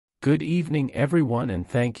Good evening, everyone, and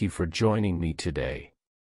thank you for joining me today.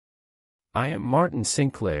 I am Martin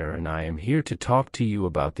Sinclair, and I am here to talk to you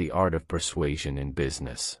about the art of persuasion in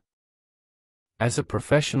business. As a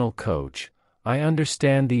professional coach, I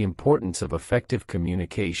understand the importance of effective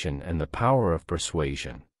communication and the power of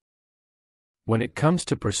persuasion. When it comes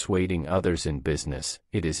to persuading others in business,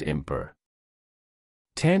 it is important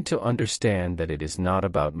to understand that it is not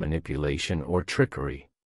about manipulation or trickery.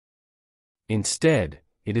 Instead,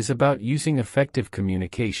 it is about using effective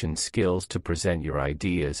communication skills to present your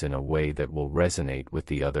ideas in a way that will resonate with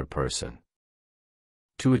the other person.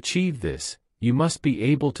 To achieve this, you must be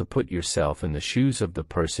able to put yourself in the shoes of the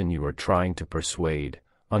person you are trying to persuade,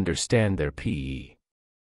 understand their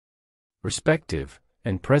perspective,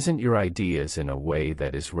 and present your ideas in a way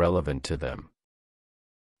that is relevant to them.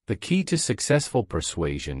 The key to successful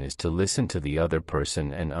persuasion is to listen to the other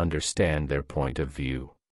person and understand their point of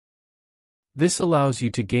view. This allows you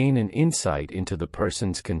to gain an insight into the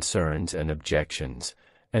person's concerns and objections,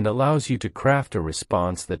 and allows you to craft a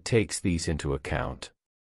response that takes these into account.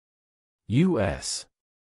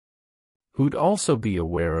 Who'd also be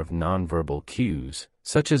aware of nonverbal cues,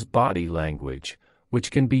 such as body language,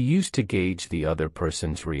 which can be used to gauge the other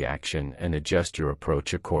person's reaction and adjust your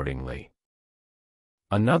approach accordingly.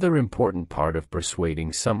 Another important part of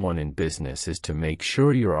persuading someone in business is to make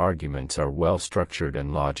sure your arguments are well structured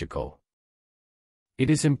and logical. It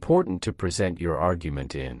is important to present your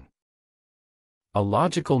argument in a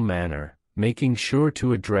logical manner, making sure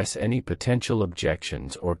to address any potential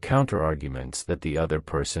objections or counterarguments that the other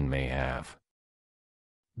person may have.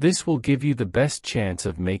 This will give you the best chance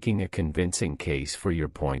of making a convincing case for your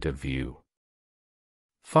point of view.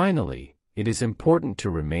 Finally, it is important to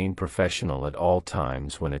remain professional at all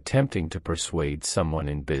times when attempting to persuade someone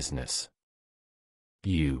in business.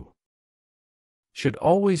 You should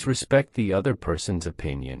always respect the other person's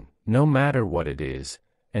opinion, no matter what it is,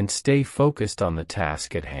 and stay focused on the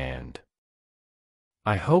task at hand.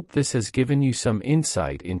 I hope this has given you some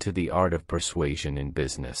insight into the art of persuasion in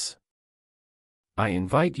business. I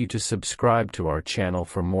invite you to subscribe to our channel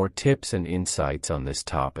for more tips and insights on this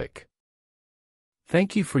topic.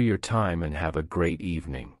 Thank you for your time and have a great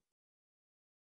evening.